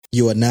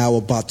You are now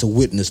about to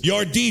witness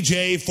your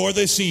DJ for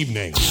this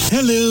evening.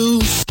 Hello.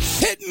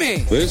 Hit me.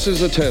 This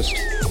is a test.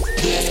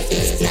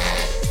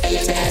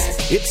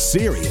 It's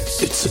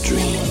serious. It's a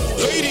dream.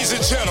 Ladies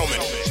and gentlemen,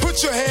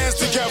 put your hands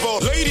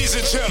together. Ladies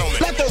and gentlemen,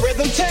 Let the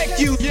rhythm take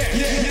you. Yeah.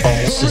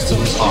 All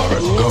systems are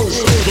a go.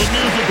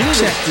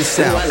 Check this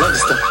out. I love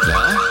stuff.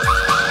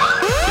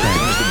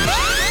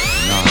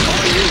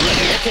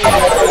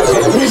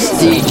 This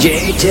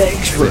DJ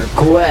takes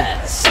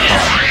requests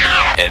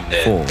and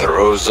then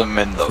throws them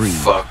in the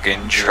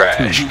fucking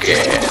trash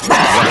can.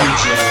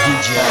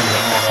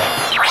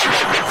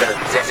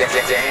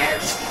 The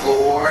dance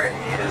floor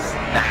is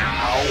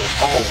now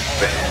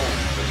open.